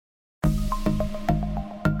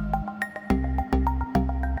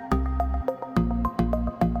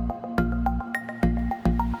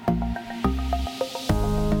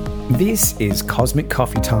This is Cosmic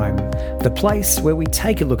Coffee Time, the place where we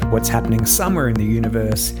take a look at what's happening somewhere in the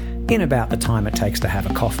universe in about the time it takes to have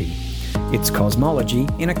a coffee. It's cosmology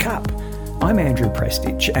in a cup. I'm Andrew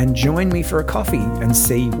Prestidge, and join me for a coffee and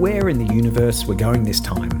see where in the universe we're going this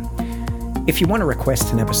time. If you want to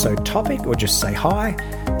request an episode topic or just say hi,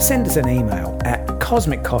 send us an email at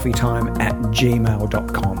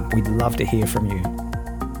cosmiccoffeetime@gmail.com. We'd love to hear from you.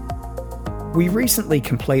 We recently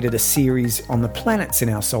completed a series on the planets in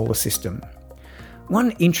our solar system.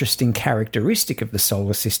 One interesting characteristic of the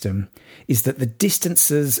solar system is that the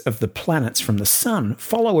distances of the planets from the Sun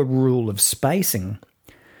follow a rule of spacing.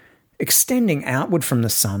 Extending outward from the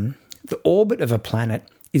Sun, the orbit of a planet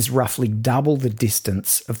is roughly double the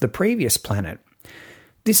distance of the previous planet.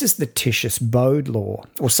 This is the Titius-Bode law,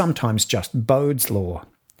 or sometimes just Bode's law.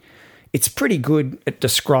 It's pretty good at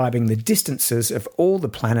describing the distances of all the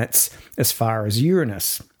planets as far as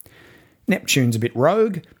Uranus. Neptune's a bit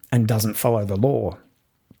rogue and doesn't follow the law.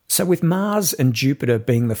 So with Mars and Jupiter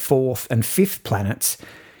being the fourth and fifth planets,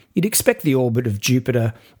 you'd expect the orbit of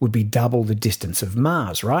Jupiter would be double the distance of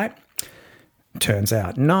Mars, right? Turns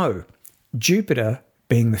out no. Jupiter,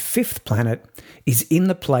 being the fifth planet, is in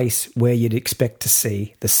the place where you'd expect to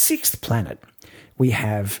see the sixth planet. We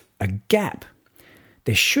have a gap.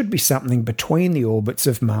 There should be something between the orbits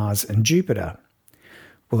of Mars and Jupiter.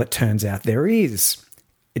 Well, it turns out there is.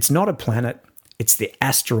 It's not a planet, it's the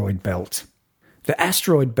asteroid belt. The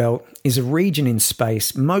asteroid belt is a region in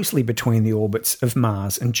space mostly between the orbits of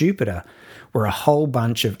Mars and Jupiter, where a whole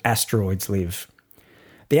bunch of asteroids live.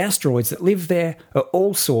 The asteroids that live there are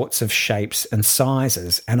all sorts of shapes and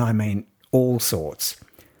sizes, and I mean all sorts.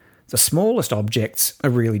 The smallest objects are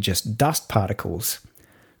really just dust particles.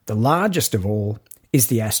 The largest of all is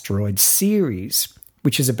the asteroid Ceres,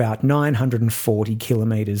 which is about 940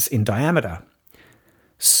 kilometres in diameter.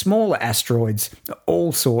 Smaller asteroids are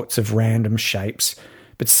all sorts of random shapes,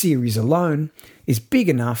 but Ceres alone is big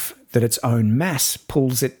enough that its own mass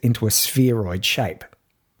pulls it into a spheroid shape.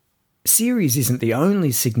 Ceres isn't the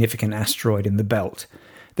only significant asteroid in the belt.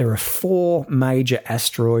 There are 4 major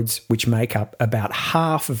asteroids which make up about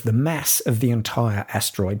half of the mass of the entire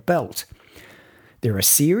asteroid belt. There are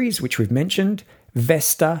Ceres, which we've mentioned,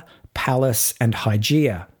 Vesta, Pallas and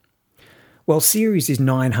Hygeia. While Ceres is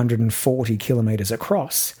 940 kilometres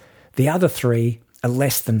across, the other 3 are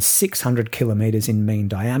less than 600 kilometres in mean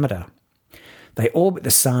diameter. They orbit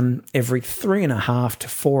the Sun every 3.5 to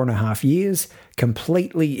 4.5 years,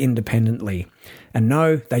 completely independently. And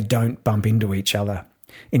no, they don't bump into each other.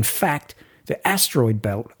 In fact, the asteroid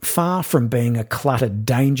belt, far from being a cluttered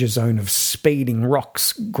danger zone of speeding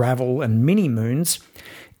rocks, gravel and mini-moons,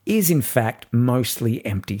 is in fact mostly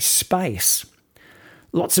empty space.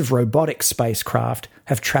 Lots of robotic spacecraft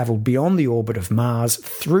have travelled beyond the orbit of Mars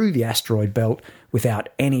through the asteroid belt without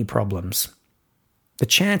any problems. The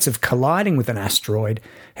chance of colliding with an asteroid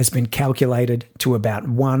has been calculated to about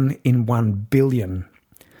 1 in 1 billion.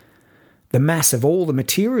 The mass of all the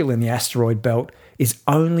material in the asteroid belt is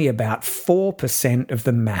only about 4% of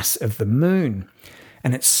the mass of the Moon,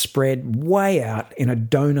 and it's spread way out in a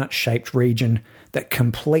donut-shaped region that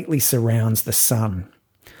completely surrounds the Sun.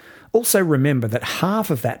 Also remember that half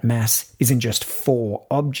of that mass is in just 4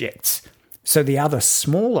 objects. So the other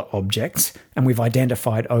smaller objects, and we've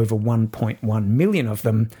identified over 1.1 million of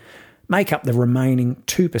them, make up the remaining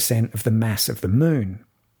 2% of the mass of the Moon.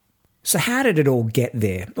 So how did it all get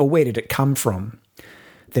there, or where did it come from?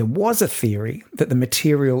 There was a theory that the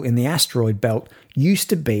material in the asteroid belt used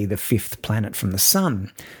to be the 5th planet from the Sun.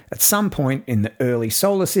 At some point in the early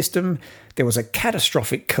solar system, there was a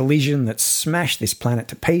catastrophic collision that smashed this planet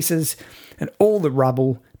to pieces, and all the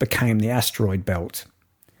rubble became the asteroid belt.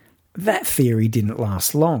 That theory didn't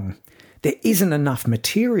last long. There isn't enough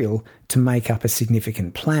material to make up a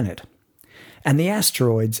significant planet. And the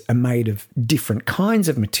asteroids are made of different kinds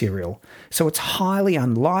of material, so it's highly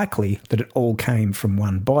unlikely that it all came from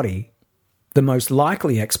one body. The most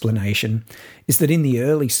likely explanation is that in the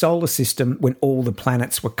early solar system, when all the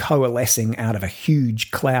planets were coalescing out of a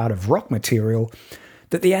huge cloud of rock material,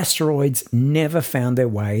 that the asteroids never found their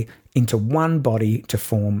way into one body to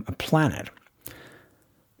form a planet.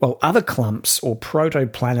 While other clumps or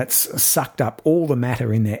protoplanets sucked up all the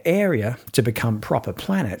matter in their area to become proper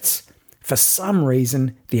planets, for some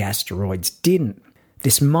reason, the asteroids didn't.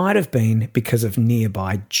 This might have been because of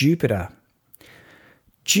nearby Jupiter.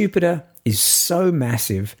 Jupiter is so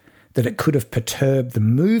massive that it could have perturbed the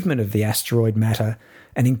movement of the asteroid matter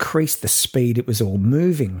and increased the speed it was all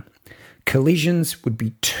moving. Collisions would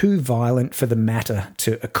be too violent for the matter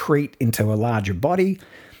to accrete into a larger body,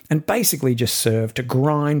 and basically just serve to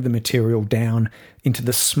grind the material down into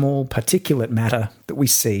the small particulate matter that we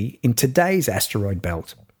see in today's asteroid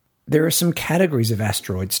belt. There are some categories of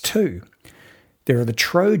asteroids too. There are the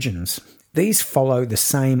Trojans. These follow the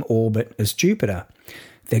same orbit as Jupiter.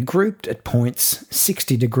 They're grouped at points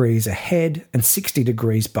 60 degrees ahead and 60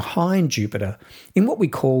 degrees behind Jupiter in what we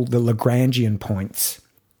call the Lagrangian points.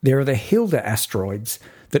 There are the Hilda asteroids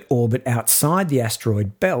that orbit outside the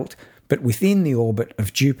asteroid belt but within the orbit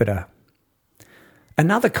of Jupiter.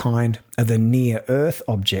 Another kind are the near-Earth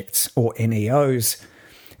objects, or NEOs.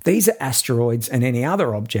 These are asteroids and any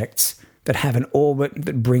other objects that have an orbit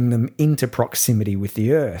that bring them into proximity with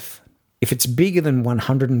the Earth. If it's bigger than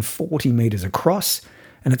 140 metres across,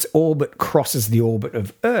 and its orbit crosses the orbit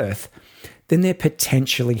of Earth, then they're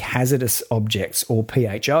potentially hazardous objects, or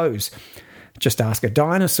PHOs. Just ask a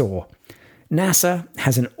dinosaur. NASA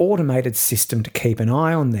has an automated system to keep an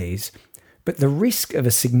eye on these, but the risk of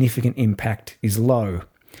a significant impact is low.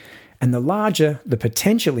 And the larger the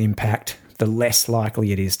potential impact, the less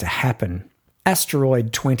likely it is to happen.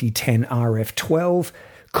 Asteroid 2010 RF12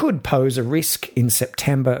 could pose a risk in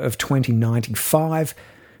September of 2095,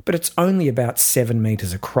 but it's only about 7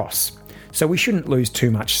 metres across, so we shouldn't lose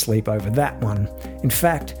too much sleep over that one. In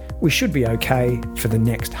fact, we should be okay for the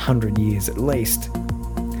next 100 years at least.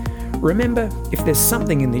 Remember, if there's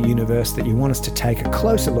something in the universe that you want us to take a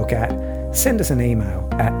closer look at, send us an email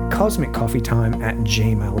at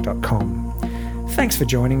cosmiccoffeetime@gmail.com. Thanks for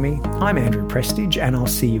joining me. I'm Andrew Prestige, and I'll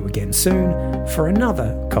see you again soon for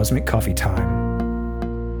another Cosmic Coffee Time.